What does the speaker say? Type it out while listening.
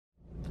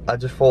I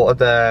just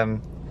thought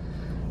I'd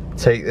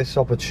take this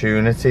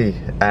opportunity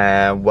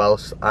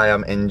whilst I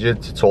am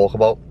injured to talk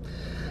about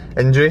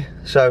injury.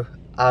 So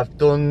I've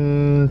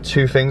done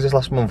two things this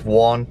last month.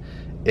 One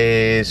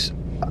is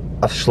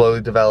I've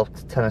slowly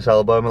developed tennis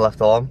elbow in my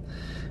left arm.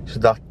 So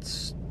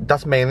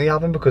that's mainly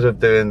happened because of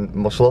doing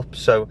muscle ups.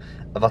 So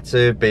I've had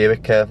to be a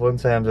bit careful in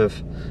terms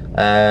of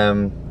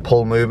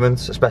pull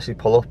movements, especially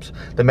pull-ups.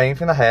 The main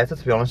thing I hate, to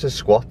be honest, is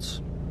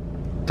squats.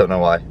 Don't know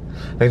why.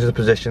 I think it's the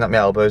position that my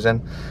elbow's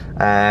in.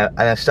 And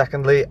then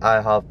secondly,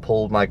 I have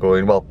pulled my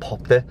groin, well,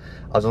 popped it.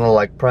 I was on a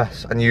leg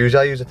press, and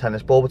usually I use a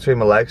tennis ball between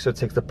my legs so it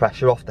takes the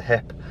pressure off the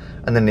hip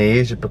and the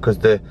knees, because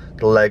the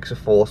legs are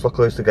forced look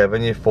close together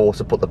and you're forced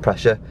to put the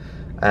pressure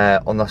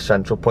on the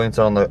central point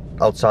and on the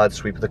outside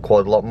sweep of the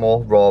quad a lot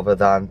more rather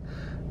than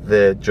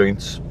the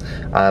joints.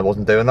 I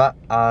wasn't doing that,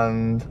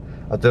 and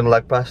I was doing a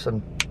leg press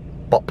and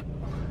bop.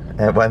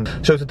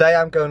 So today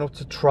I'm going up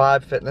to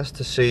Tribe Fitness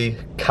to see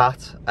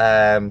Kat,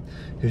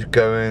 who's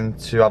going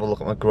to have a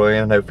look at my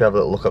groin and hopefully have a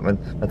little look at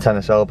my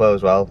tennis elbow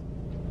as well.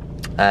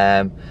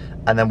 And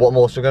then what I'm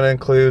also going to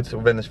include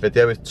within this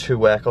video is two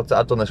workouts that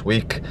I've done this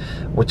week,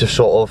 which have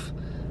sort of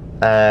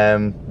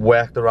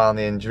worked around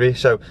the injury.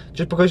 So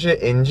just because you're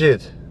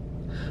injured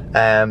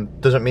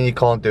doesn't mean you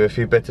can't do a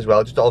few bits as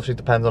well. Just obviously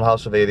depends on how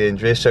severe the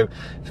injury is. So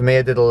for me,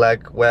 I did a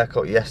leg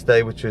workout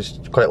yesterday which was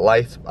quite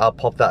light. I'll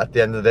pop that at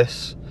the end of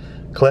this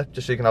clip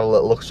just so you can have a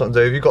little look at something.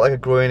 So if you've got like a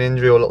groin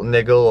injury or a little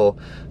niggle or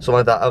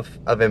something like that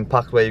of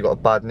impact, where you've got a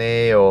bad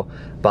knee or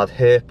bad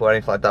hip or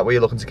anything like that, where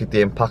you're looking to keep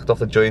the impact off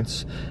the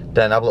joints,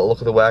 then have a little look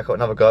at the workout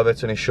and have a go of it.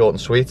 It's only short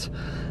and sweet.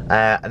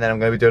 And then I'm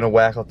going to be doing a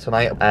workout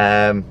tonight.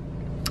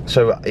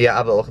 So yeah,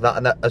 have a look at that,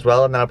 and as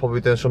well, and then I'll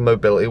probably be doing some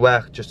mobility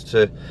work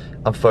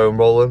and foam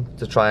rolling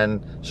to try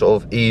and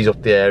sort of ease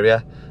up the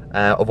area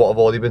of what I've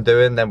already been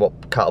doing, then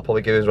what Kat will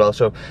probably give as well.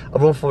 So I'll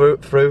run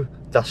through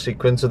that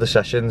sequence of the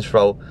sessions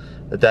throughout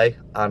the day,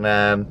 and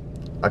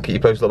I'll keep you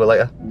posted a little bit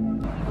later.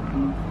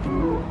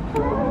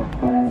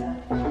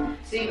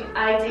 So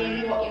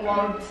ideally what you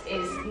want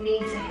is knee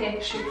to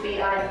hip should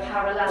be either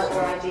parallel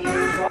or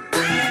ideally drop.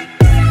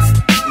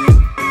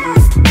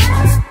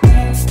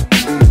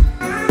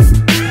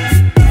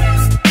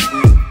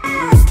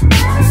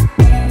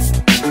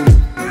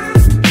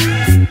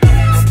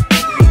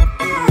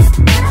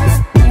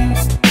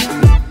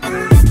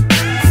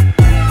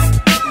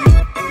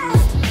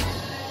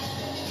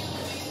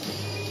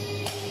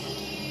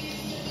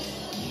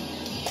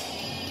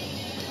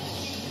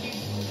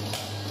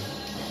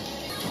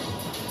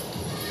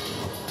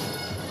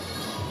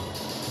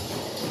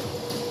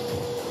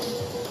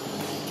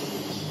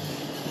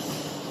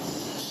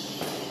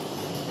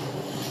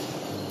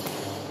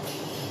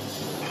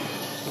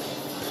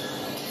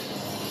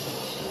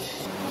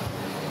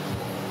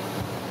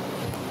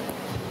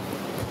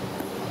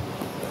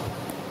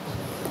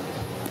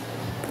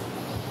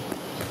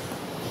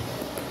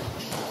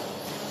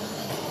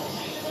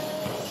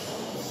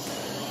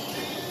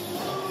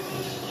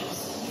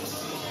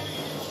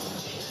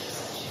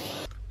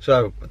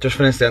 So I just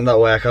finished the end of that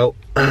workout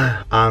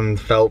and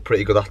felt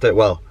pretty good after it.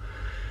 Well,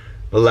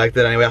 my leg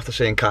did anyway. After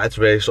seeing Kat, it's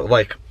really sort of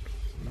like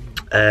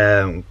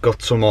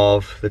got some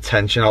of the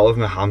tension out of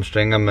my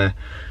hamstring and my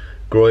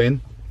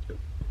groin.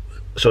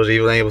 So I was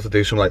even able to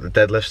do some like the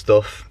deadlift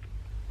stuff,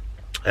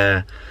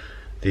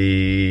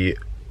 the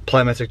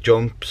plyometric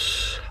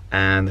jumps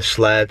and the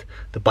sled,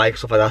 the bike,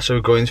 stuff like that. So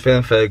groin's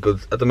feeling fairly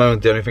good at the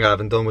moment. The only thing I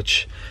haven't done,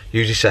 which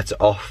usually sets it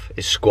off,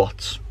 is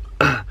squats.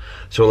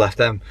 So I left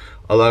them.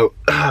 Although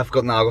I've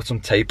got some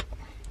tape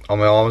on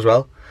my arm as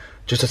well,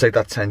 just to take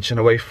that tension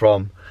away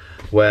from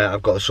where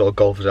I've got a sort of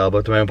golfer's elbow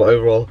at the moment. But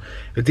overall,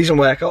 a decent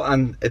workout,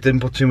 and it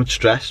didn't put too much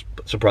stress,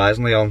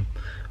 surprisingly, on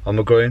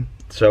my groin.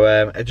 So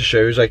it just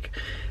shows like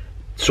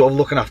sort of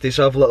looking after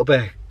yourself a little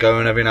bit,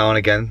 going every now and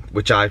again,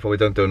 which I probably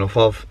don't do enough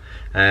of,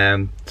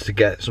 to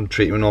get some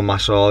treatment or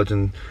massage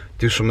and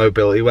do some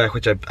mobility work,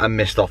 which I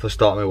missed off the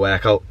start of my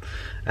workout,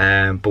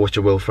 but which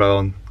I will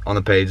throw on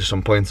the page at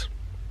some point.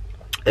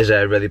 Is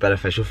really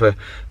beneficial for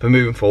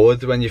moving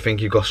forward when you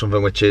think you've got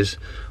something which is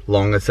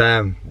longer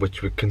term,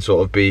 which can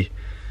sort of be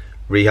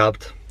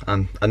rehabbed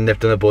and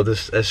nipped in the bud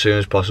as soon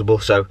as possible.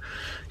 So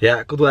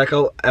yeah, good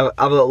workout. Have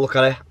a little look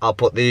at it. I'll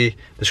put the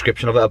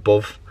description of it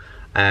above,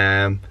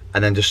 and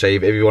then just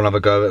save if you want to have a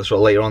go at it sort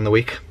of later on in the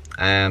week.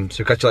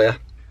 So catch you later.